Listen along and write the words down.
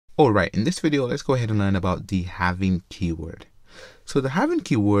Alright, in this video, let's go ahead and learn about the having keyword. So the having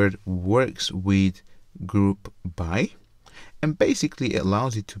keyword works with group by, and basically it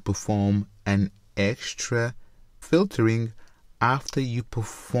allows you to perform an extra filtering after you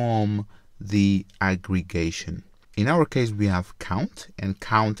perform the aggregation. In our case, we have count, and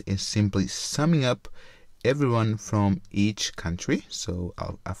count is simply summing up everyone from each country. So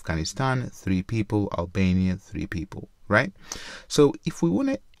Afghanistan, 3 people, Albania, 3 people, right? So if we want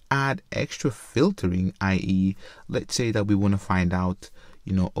to add extra filtering, i.e., let's say that we want to find out,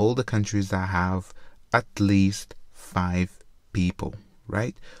 all the countries that have at least 5 people,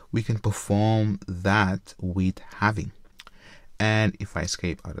 right? We can perform that with having. And if I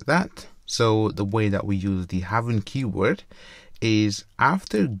escape out of that, so the way that we use the having keyword is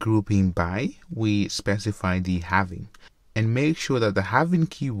after grouping by, we specify the having and make sure that the having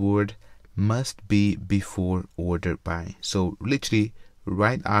keyword must be before order by. So literally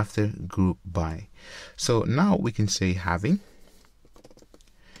right after group by. So now we can say having,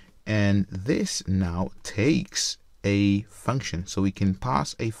 and this now takes a function, so we can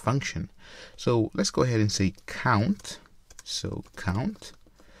pass a function. So let's go ahead and say count. So count,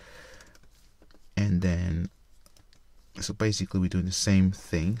 and then so basically we're doing the same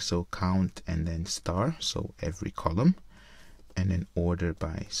thing. So count and then star, so every column, and then order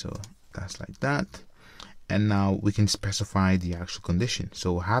by, so that's like that. And now we can specify the actual condition.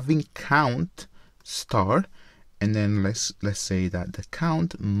 So having count star, and then let's say that the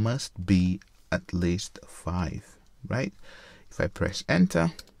count must be at least 5, right? If I press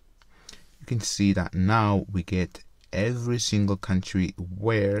enter, you can see that now we get every single country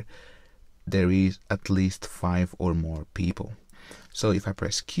where there is at least 5 or more people. So if I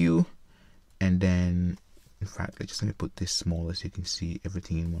press Q, and then in fact, let me put this smaller so you can see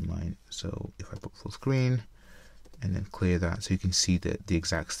everything in one line. So if I put full screen and then clear that, so you can see the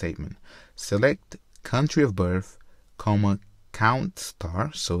exact statement. Select country of birth, comma, count star.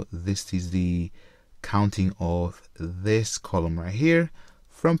 So this is the counting of this column right here,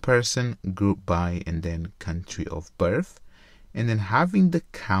 from person, group by, and then country of birth. And then having the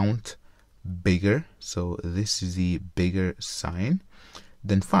count bigger, so this is the bigger sign,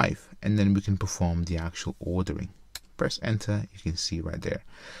 then 5, and then we can perform the actual ordering. Press enter, you can see right there.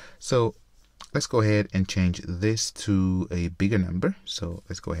 So let's go ahead and change this to a bigger number. So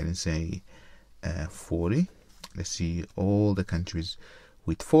let's go ahead and say 40. Let's see all the countries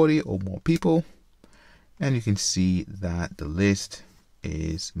with 40 or more people, and you can see that the list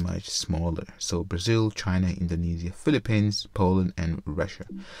is much smaller. So Brazil, China, Indonesia, Philippines, Poland, and Russia.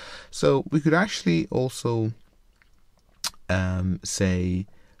 So we could actually also say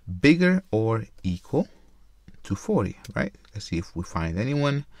bigger or equal to 40, right? Let's see if we find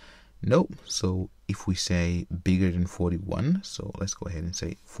anyone. Nope. So if we say bigger than 41, so let's go ahead and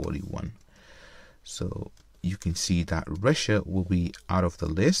say 41. So you can see that Russia will be out of the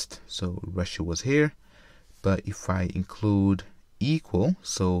list. So Russia was here, but if I include equal,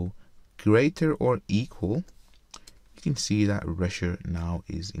 so greater or equal, you can see that Russia now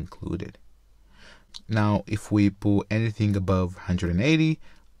is included. Now if we put anything above 180,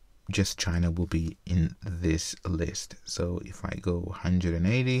 just China will be in this list. So if I go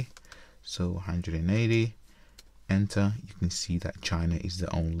 180, so 180, enter, you can see that China is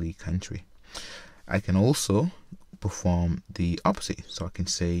the only country. I can also perform the opposite. So I can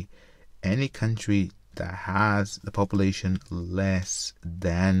say any country that has the population less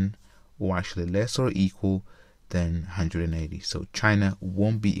than, or actually less or equal than 180. So China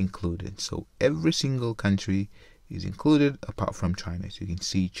won't be included. So every single country is included apart from China. So you can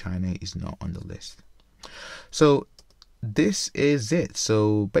see China is not on the list. So this is it.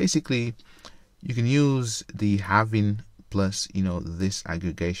 So basically you can use the having plus, this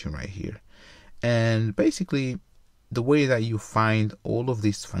aggregation right here. And basically the way that you find all of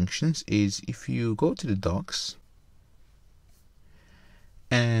these functions is if you go to the docs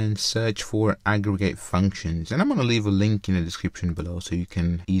and search for aggregate functions, and I'm going to leave a link in the description below so you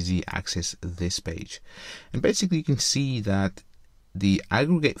can easily access this page. And basically you can see that the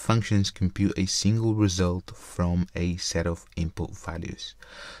aggregate functions compute a single result from a set of input values.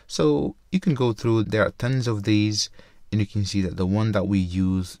 So you can go through, there are tons of these, and you can see that the one that we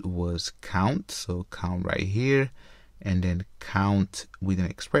used was count. So count right here, and then count with an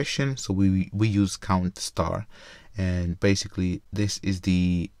expression. So we use count star, and basically this is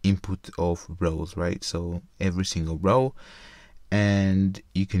the input of rows, right? So every single row, and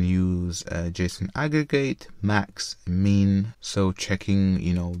you can use JSON aggregate, max, min. So checking,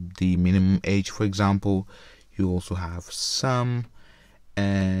 the minimum age, for example. You also have sum,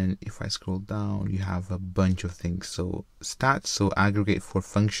 And if I scroll down, you have a bunch of things. So stats, so aggregate for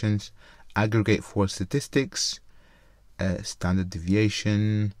functions, aggregate for statistics, standard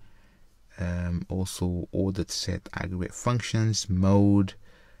deviation, also ordered set aggregate functions, mode,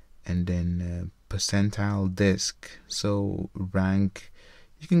 and then percentile disk, so rank.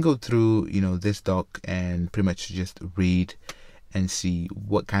 You can go through this doc and pretty much just read and see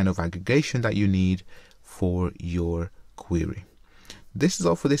what kind of aggregation that you need for your query. This is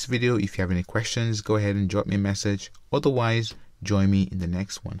all for this video. If you have any questions, go ahead and drop me a message. Otherwise, join me in the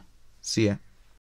next one. See ya.